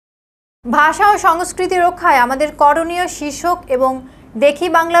ভাষা ও সংস্কৃতি রক্ষায় আমাদের করণীয় শীর্ষক এবং দেখি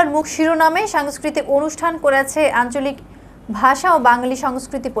বাংলার মুখ শিরোনামে সাংস্কৃতিক অনুষ্ঠান করেছে আঞ্চলিক ভাষা ও বাঙালি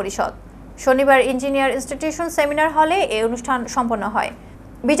সংস্কৃতি পরিষদ। শনিবার ইঞ্জিনিয়ার ইনস্টিটিউশন সেমিনার হলে এই অনুষ্ঠান সম্পন্ন হয়।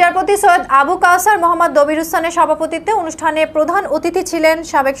 বিচারপতি সৈয়দ আবু কাউসার মোহাম্মদ দবিরুস্তানের সভাপতিত্বে অনুষ্ঠানে প্রধান অতিথি ছিলেন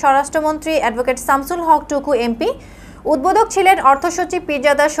সাবেক স্বরাষ্ট্রমন্ত্রী অ্যাডভোকেট শামসুল হক টুকু এমপি। উদ্বোধক ছিলেন অর্থসচিব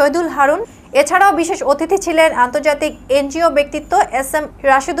পীরজাদা শহীদুল হারুন। এছাড়াও বিশেষ অতিথি ছিলেন আন্তর্জাতিক এনজিও ব্যক্তিত্ব SM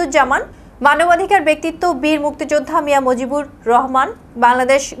রাশিদুজ্জামান, মানবাধিকার ব্যক্তিত্ব বীর মুক্তিযোদ্ধা মিয়া মুজিবুর রহমান,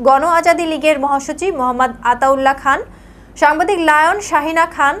 বাংলাদেশ গণ আজাদী লীগের মহাসচিব মোহাম্মদ আতাউল্লাহ খান, সাংবাদিক লায়ন শাহিনা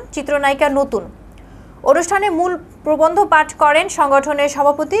খান, চিত্রনায়িকা নতুন। অনুষ্ঠানে মূল প্রবন্ধ পাঠ করেন সংগঠনের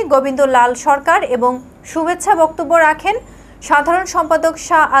সভাপতি গোবিন্দ লাল সরকার এবং শুভেচ্ছা বক্তব্য রাখেন সাধারণ সম্পাদক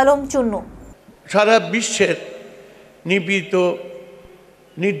শাহ আলম চুন্নু। সারা বিশ্বের নিপীড়িত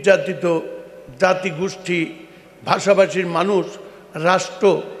নির্যাতিত জাতিগোষ্ঠী ভাষাভাষীর মানুষ রাষ্ট্র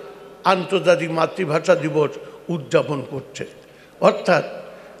আন্তর্জাতিক মাতৃভাষা দিবস উদযাপন করছে। অর্থাৎ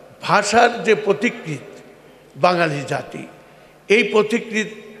ভাষার যে পথিকৃৎ বাঙালি জাতি, এই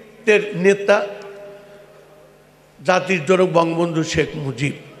পথিকৃতের নেতা জাতির জনক বঙ্গবন্ধু শেখ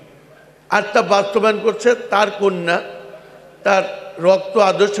মুজিব, আর তা বাস্তবায়ন করছে তার কন্যা, তার রক্ত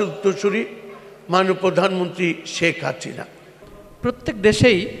আদর্শের উত্তরসূরি মাননীয় প্রধানমন্ত্রী শেখ হাসিনা। প্রত্যেক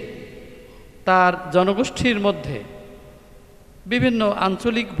দেশেই তার জনগোষ্ঠীর মধ্যে বিভিন্ন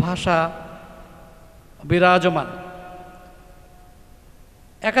আঞ্চলিক ভাষা বিরাজমান।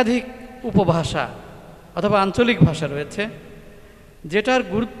 একাধিক উপভাষা অথবা আঞ্চলিক ভাষা রয়েছে, যেটার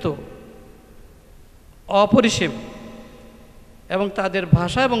গুরুত্ব অপরিসীম এবং তাদের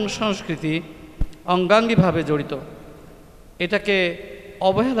ভাষা এবং সংস্কৃতি অঙ্গাঙ্গিভাবে জড়িত। এটাকে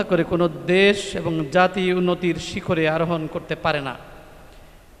অবহেলা করে কোনো দেশ এবং জাতি উন্নতির শিখরে আরোহণ করতে পারে না।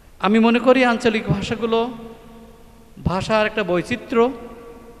 আমি মনে করি আঞ্চলিক ভাষাগুলো ভাষার একটা বৈচিত্র্য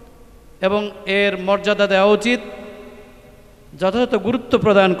এবং এর মর্যাদা দেওয়া উচিত, যথাযথ গুরুত্ব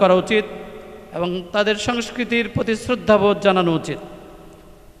প্রদান করা উচিত এবং তাদের সংস্কৃতির প্রতি শ্রদ্ধাবোধ জানানো উচিত।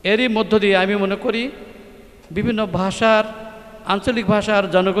 এরই মধ্য দিয়ে আমি মনে করি বিভিন্ন ভাষার, আঞ্চলিক ভাষার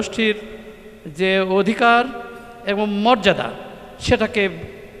জনগোষ্ঠীর যে অধিকার এবং মর্যাদা, সেটাকে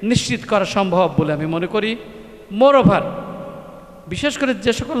নিশ্চিত করা সম্ভব বলে আমি মনে করি। মোরওভার, বিশেষ করে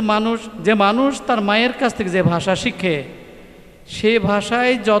যে সকল মানুষ তার মায়ের কাছ থেকে যে ভাষা শিখে, সে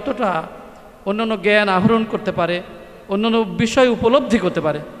ভাষায় যতটা অন্যান্য জ্ঞান আহরণ করতে পারে, অন্যান্য বিষয় উপলব্ধি করতে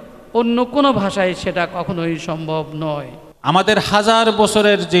পারে, অন্য কোনো ভাষায় সেটা কখনোই সম্ভব নয়। আমাদের হাজার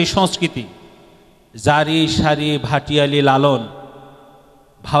বছরের যে সংস্কৃতি, জারি সারি ভাটিয়ালি লালন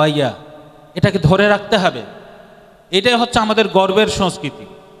ভাওয়াইয়া, এটাকে ধরে রাখতে হবে। এটাই হচ্ছে আমাদের গর্বের সংস্কৃতি।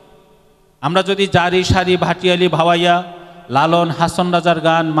 আমরা যদি জারি সারি ভাটিয়ালি ভাওয়াইয়া লালন, হাসন রাজার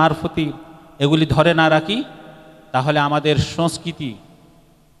গান, মারফতি এগুলি ধরে না রাখি, তাহলে আমাদের সংস্কৃতি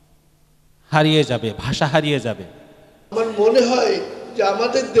হারিয়ে যাবে, ভাষা হারিয়ে যাবে। আমার মনে হয় যে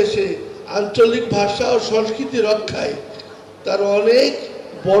আমাদের দেশে আঞ্চলিক ভাষা ও সংস্কৃতি রক্ষায় তার অনেক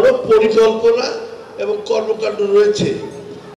বড় পরিকল্পনা এবং কর্মকাণ্ড রয়েছে।